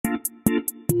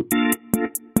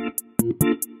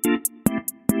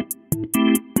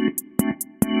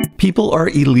People are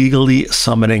illegally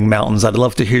summiting mountains. I'd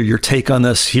love to hear your take on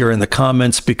this here in the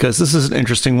comments, because this is an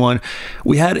interesting one.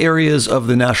 We had areas of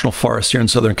the national forest here in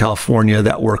Southern California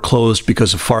that were closed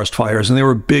because of forest fires, and they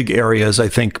were big areas, I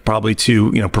think, probably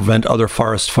to prevent other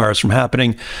forest fires from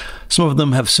happening. Some of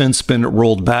them have since been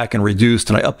rolled back and reduced,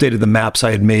 and I updated the maps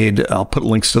I had made. I'll put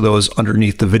links to those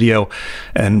underneath the video,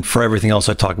 and for everything else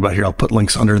I talk about here, I'll put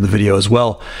links under the video as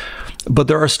well. But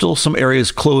there are still some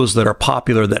areas closed that are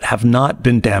popular that have not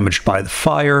been damaged by the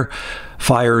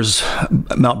fires,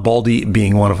 Mount Baldy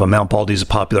being one of them. Mount Baldy is a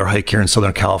popular hike here in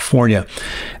Southern California,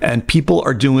 and people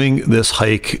are doing this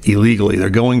hike illegally. They're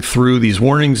going through these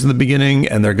warnings in the beginning,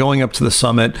 and they're going up to the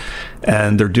summit,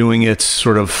 and they're doing it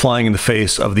sort of flying in the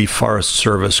face of the Forest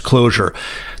Service closure.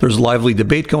 There's a lively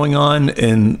debate going on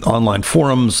in online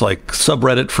forums like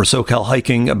subreddit for SoCal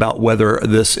hiking about whether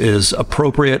this is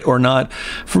appropriate or not.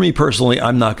 For me personally,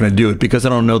 I'm not going to do it because I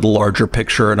don't know the larger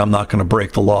picture, and I'm not going to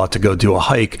break the law to go do a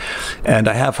hike. And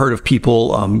I have heard of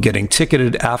people getting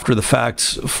ticketed after the fact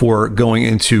for going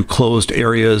into closed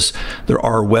areas. There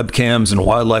are webcams and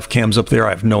wildlife cams up there.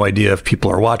 I have no idea if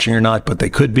people are watching or not, but they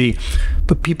could be.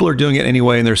 But people are doing it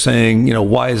anyway, and they're saying,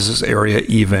 why is this area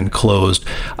even closed?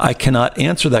 I cannot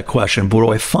answer that question, but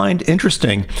what I find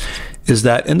interesting is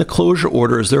that in the closure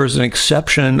orders, there is an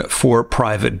exception for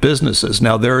private businesses.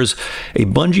 Now, there's a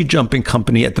bungee jumping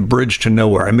company at the Bridge to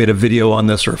Nowhere. I made a video on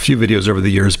this, or a few videos over the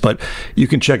years, but you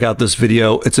can check out this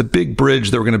video. It's a big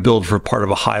bridge they were going to build for part of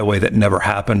a highway that never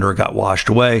happened or got washed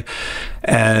away.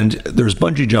 And there's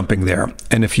bungee jumping there.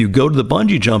 And if you go to the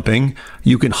bungee jumping,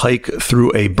 you can hike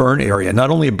through a burn area.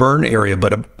 Not only a burn area,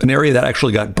 but an area that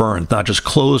actually got burned, not just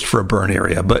closed for a burn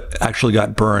area, but actually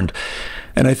got burned.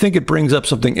 And I think it brings up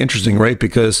something interesting, right?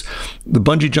 Because the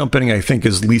bungee jumping, I think,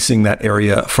 is leasing that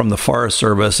area from the Forest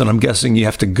Service, and I'm guessing you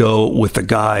have to go with a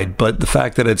guide. But the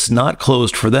fact that it's not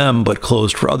closed for them, but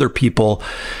closed for other people,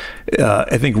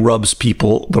 I think rubs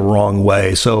people the wrong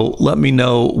way. So let me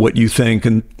know what you think.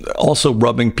 And also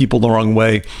rubbing people the wrong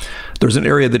way, there's an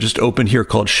area that just opened here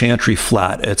called Chantry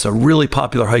Flat. It's a really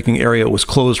popular hiking area. It was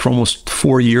closed for almost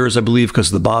 4 years, I believe, because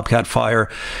of the Bobcat fire.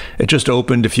 It just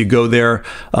opened. If you go there,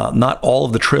 not all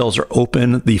of the trails are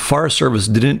open. The Forest Service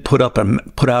didn't put out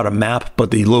a map,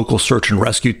 but the local search and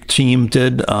rescue team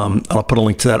did. I'll put a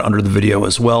link to that under the video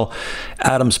as well.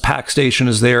 Adams Pack Station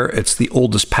is there. It's the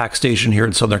oldest pack station here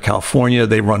in Southern California.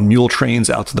 They run mule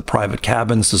trains out to the private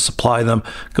cabins to supply them.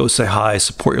 Go say hi,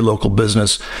 support your local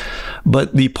business.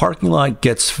 But the parking lot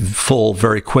gets full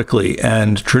very quickly,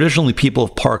 and traditionally people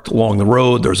have parked along the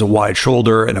road. There's a wide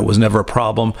shoulder, and it was never a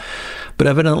problem. But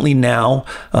evidently now,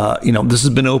 this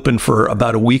has been open for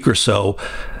about a week or so.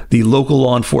 The local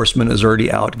law enforcement is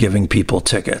already out giving people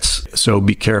tickets, so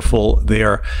be careful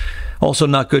there. Also,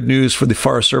 not good news for the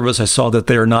Forest Service. I saw that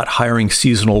they are not hiring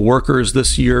seasonal workers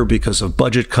this year because of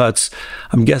budget cuts.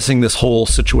 I'm guessing this whole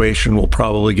situation will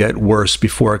probably get worse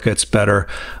before it gets better.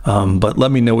 But let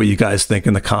me know what you guys think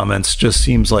in the comments. Just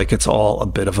seems like it's all a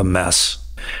bit of a mess.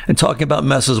 And talking about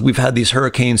messes, we've had these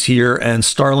hurricanes here, and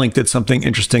Starlink did something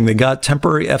interesting. They got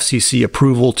temporary FCC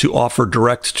approval to offer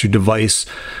direct-to-device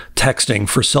texting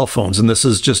for cell phones. And this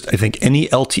is just, I think, any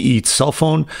LTE cell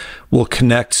phone will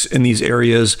connect in these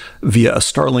areas via a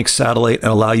Starlink satellite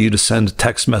and allow you to send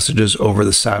text messages over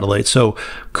the satellite. So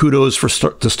kudos to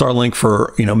Starlink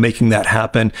for making that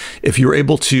happen. If you're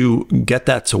able to get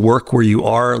that to work where you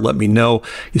are, let me know.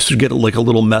 You should get like a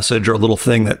little message or a little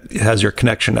thing that has your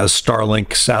connection as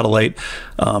Starlink satellite.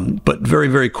 But very,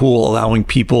 very cool, allowing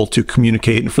people to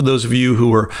communicate. And for those of you who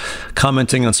were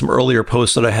commenting on some earlier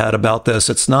posts that I had about this,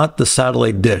 it's not the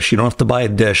satellite dish. You don't have to buy a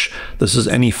dish. This is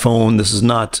any phone. This is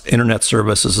not internet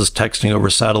service. This is texting over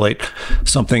satellite,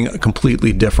 something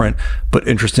completely different, but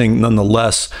interesting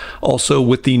nonetheless. Also,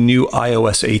 with the new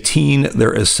iOS 18,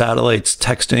 there is satellites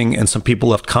texting, and some people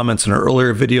left comments in an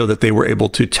earlier video that they were able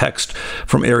to text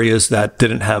from areas that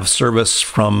didn't have service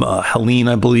from Helene,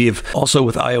 I believe. Also,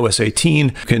 with iOS 18,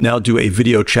 you can now do a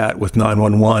video chat with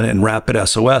 911, and Rapid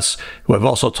SOS, who I've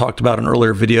also talked about in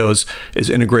earlier videos, is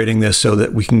integrating this so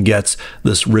that we can get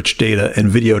this rich data and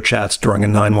video chats during a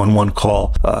 911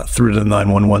 call through to the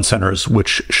 911 centers,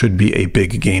 which should be a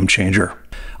big game changer.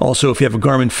 Also, if you have a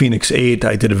Garmin Fenix 8,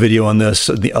 I did a video on this,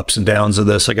 the ups and downs of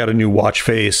this. I got a new watch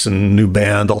face and new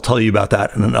band. I'll tell you about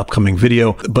that in an upcoming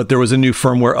video. But there was a new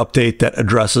firmware update that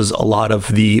addresses a lot of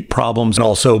the problems and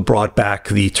also brought back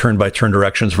the turn-by-turn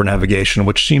directions for navigation,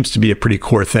 which seems to be a pretty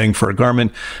core thing for a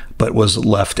Garmin, but was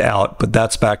left out. But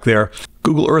that's back there.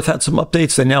 Google Earth had some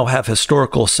updates. They now have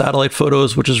historical satellite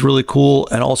photos, which is really cool.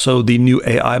 And also the new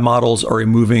AI models are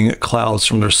removing clouds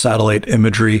from their satellite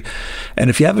imagery. And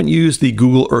if you haven't used the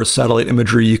Google Earth satellite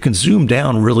imagery, you can zoom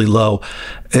down really low.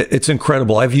 It's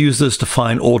incredible. I've used this to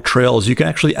find old trails. You can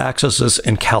actually access this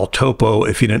in Caltopo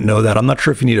if you didn't know that. I'm not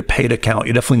sure if you need a paid account.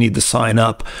 You definitely need to sign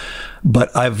up.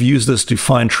 But I've used this to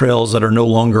find trails that are no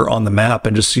longer on the map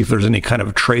and just see if there's any kind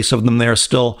of trace of them there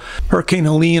still. Hurricane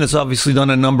Helene has obviously done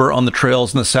a number on the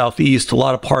trails in the southeast. A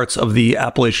lot of parts of the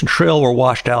Appalachian Trail were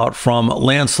washed out from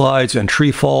landslides and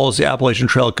tree falls. The Appalachian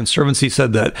Trail Conservancy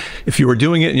said that if you were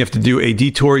doing it and you have to do a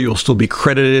detour, you'll still be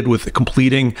credited with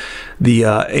completing the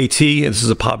AT. This is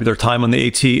a popular time on the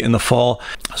AT in the fall.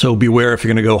 So beware if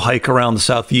you're going to go hike around the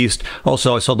southeast.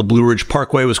 Also, I saw the Blue Ridge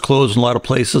Parkway was closed in a lot of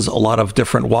places, a lot of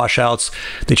different washouts.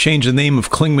 They changed the name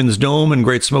of Clingmans Dome in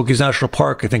Great Smokies National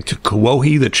Park, I think, to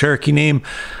Kawohe, the Cherokee name.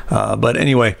 But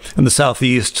anyway, in the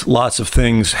southeast, lots of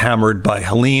things hammered by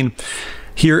Helene.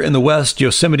 Here in the west,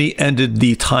 Yosemite ended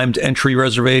the timed entry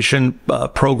reservation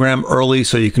program early,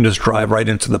 so you can just drive right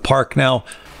into the park now.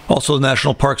 Also, the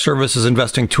National Park Service is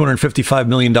investing $255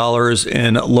 million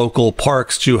in local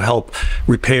parks to help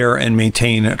repair and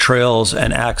maintain trails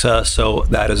and access, so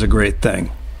that is a great thing.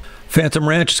 Phantom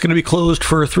Ranch is going to be closed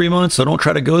for 3 months, so don't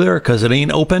try to go there because it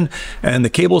ain't open. And the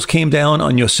cables came down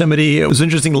on Yosemite. It was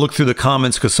interesting to look through the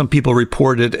comments because some people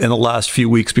reported in the last few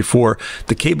weeks before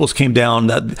the cables came down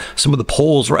that some of the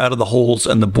poles were out of the holes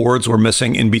and the boards were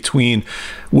missing in between,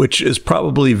 which is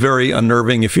probably very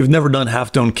unnerving. If you've never done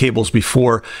half-dome cables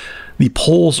before, the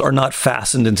poles are not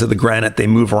fastened into the granite. They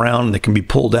move around and they can be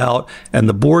pulled out. And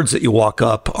the boards that you walk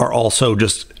up are also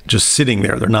just sitting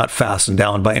there. They're not fastened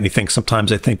down by anything.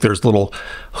 Sometimes I think there's little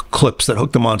clips that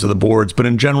hook them onto the boards, but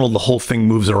in general, the whole thing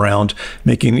moves around,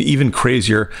 making it even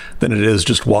crazier than it is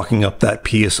just walking up that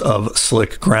piece of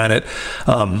slick granite.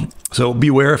 So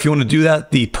beware if you want to do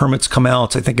that. The permits come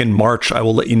out, I think, in March. I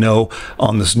will let you know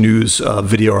on this news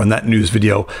video, or on that news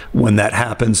video, when that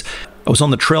happens. I was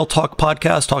on the Trail Talk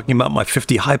podcast talking about my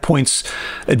 50 high points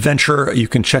adventure. You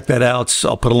can check that out.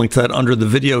 I'll put a link to that under the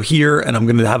video here, and I'm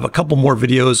going to have a couple more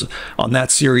videos on that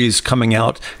series coming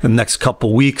out in the next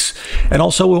couple weeks. And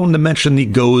also, I wanted to mention the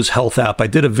Goes Health app. I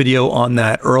did a video on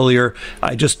that earlier.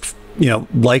 I just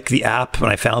like the app,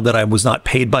 and I found that I was not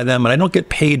paid by them, and I don't get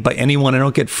paid by anyone. I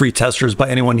don't get free testers by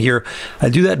anyone here. I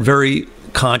do that very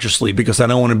consciously because I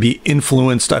don't want to be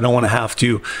influenced. I don't want to have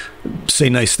to say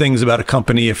nice things about a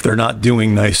company if they're not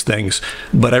doing nice things.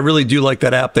 But I really do like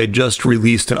that app. They just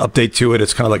released an update to it.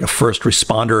 It's kind of like a first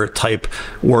responder type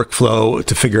workflow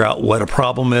to figure out what a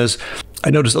problem is. I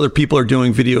noticed other people are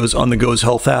doing videos on the Goes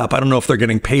Health app. I don't know if they're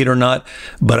getting paid or not,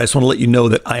 but I just want to let you know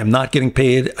that I am not getting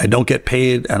paid. I don't get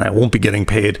paid, and I won't be getting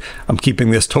paid. I'm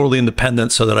keeping this totally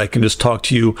independent so that I can just talk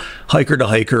to you hiker to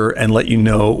hiker and let you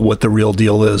know what the real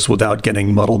deal is without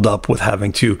getting muddled up with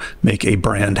having to make a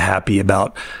brand happy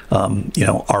about,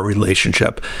 our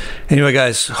relationship. Anyway,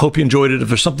 guys, hope you enjoyed it. If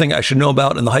there's something I should know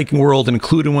about in the hiking world,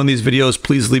 include in one of these videos,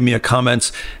 please leave me a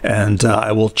comment, and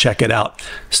I will check it out.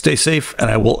 Stay safe,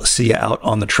 and I will see you out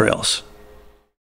on the trails.